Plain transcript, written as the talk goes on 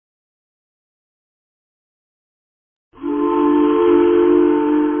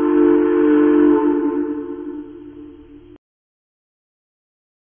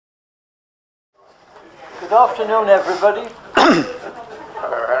Good afternoon, everybody.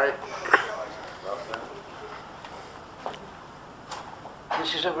 Hello, Harry.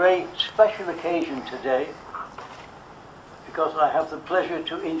 This is a very special occasion today because I have the pleasure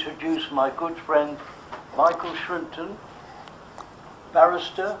to introduce my good friend Michael Shrimpton,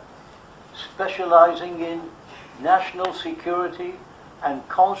 barrister, specializing in national security and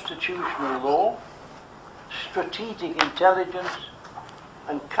constitutional law, strategic intelligence,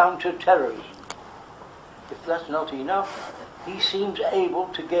 and counter-terrorism. If that's not enough, he seems able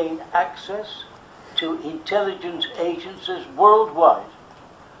to gain access to intelligence agencies worldwide,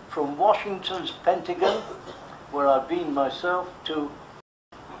 from Washington's Pentagon, where I've been myself, to,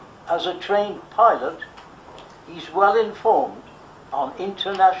 as a trained pilot, he's well informed on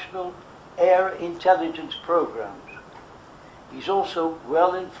international air intelligence programs. He's also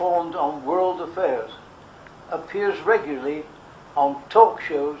well informed on world affairs, appears regularly on talk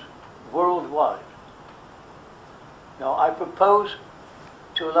shows worldwide. Now, I propose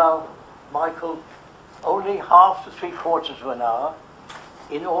to allow Michael only half to 3/4 of an hour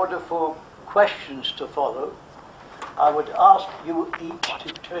in order for questions to follow. I would ask you each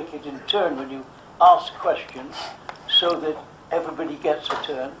to take it in turn when you ask questions so that everybody gets a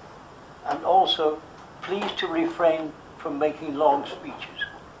turn, and also please to refrain from making long speeches.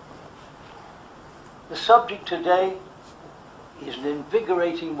 The subject today is an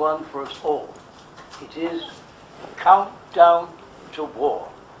invigorating one for us all. It is Countdown to War.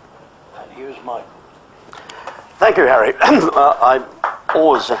 And here's Michael. Thank you, Harry. I'm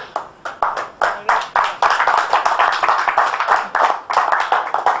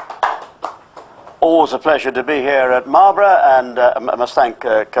always a pleasure to be here at Marlborough, and I must thank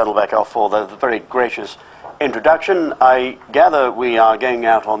Colonel Beckoff for the very gracious introduction. I gather we are going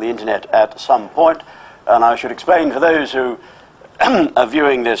out on the internet at some point, and I should explain for those who are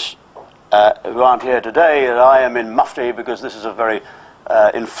viewing this who aren't here today that I am in mufti because this is a very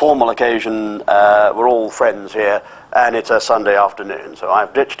informal occasion. We're all friends here, and it's a Sunday afternoon, so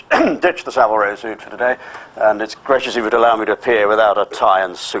I've ditched the Savile Row suit for today, and it's gracious of you to allow me to appear without a tie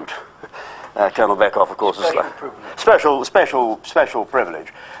and suit. Colonel Beckoff, of course, is special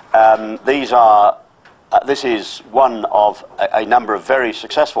privilege. This is one of a number of very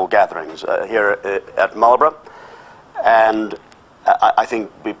successful gatherings here at Marlborough, and I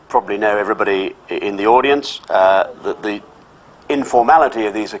think we probably know, everybody in the audience, that the informality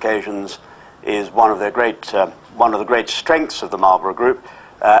of these occasions is one of the great strengths of the Marlborough Group,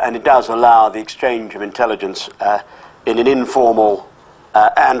 and it does allow the exchange of intelligence in an informal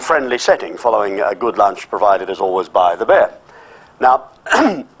and friendly setting, following a good lunch provided, as always, by the Bear. Now,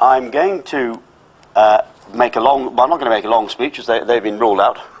 I'm going to make a long... Well, I'm not going to make a long speech, as they've been ruled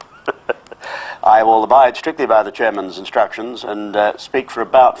out. I will abide strictly by the chairman's instructions and speak for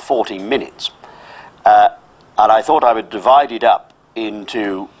about 40 minutes. And I thought I would divide it up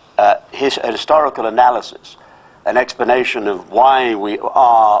into a historical analysis, an explanation of why we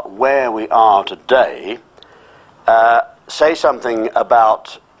are where we are today, say something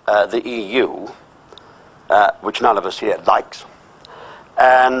about the EU, which none of us here likes,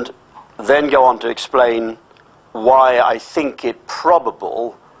 and then go on to explain why I think it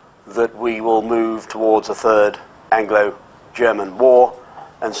probable that we will move towards a third Anglo-German war,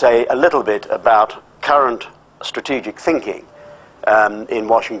 and say a little bit about current strategic thinking in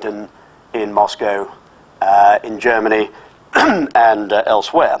Washington, in Moscow, in Germany, and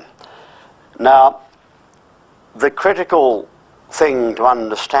elsewhere. Now, the critical thing to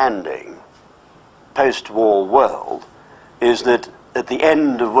understanding post-war world is that at the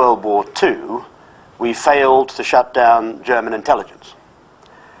end of World War II, we failed to shut down German intelligence.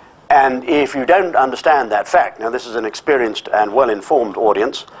 And if you don't understand that fact, now this is an experienced and well-informed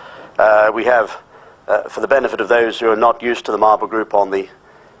audience, we have, for the benefit of those who are not used to the Marlborough Group on the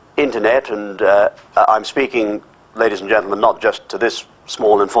internet, and I'm speaking, ladies and gentlemen, not just to this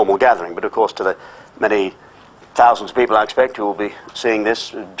small informal gathering, but of course to the many thousands of people I expect who will be seeing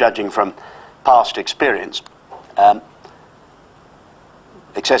this, judging from past experience.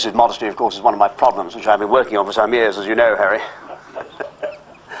 Excessive modesty, of course, is one of my problems, which I've been working on for some years, as you know, Harry.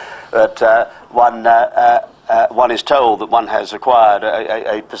 But one is told that one has acquired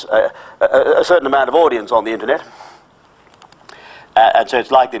a certain amount of audience on the internet, and so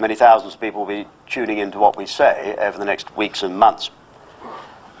it's likely many thousands of people will be tuning into what we say over the next weeks and months.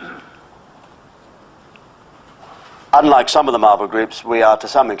 Unlike some of the Marlborough Groups, we are to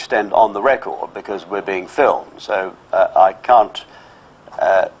some extent on the record because we're being filmed, so I can't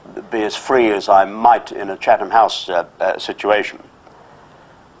be as free as I might in a Chatham House situation.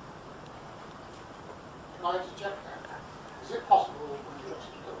 Can I interject there? Is it possible when you just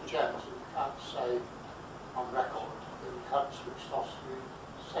got the chairman to say on record that we haven't switched off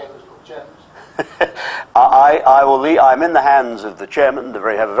to say those little gems. I will leave. I'm in the hands of the chairman.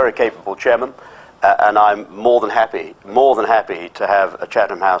 Have a very capable chairman, and I'm more than happy to have a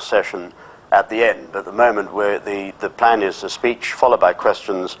Chatham House session at the end. At the moment, where the plan is a speech followed by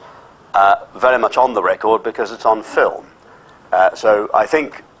questions, very much on the record because it's on film. So I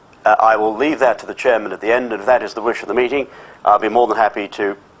think I will leave that to the chairman at the end, and if that is the wish of the meeting, I'll be more than happy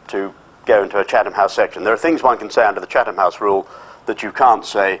to go into a Chatham House section. There are things one can say under the Chatham House rule that you can't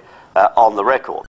say on the record.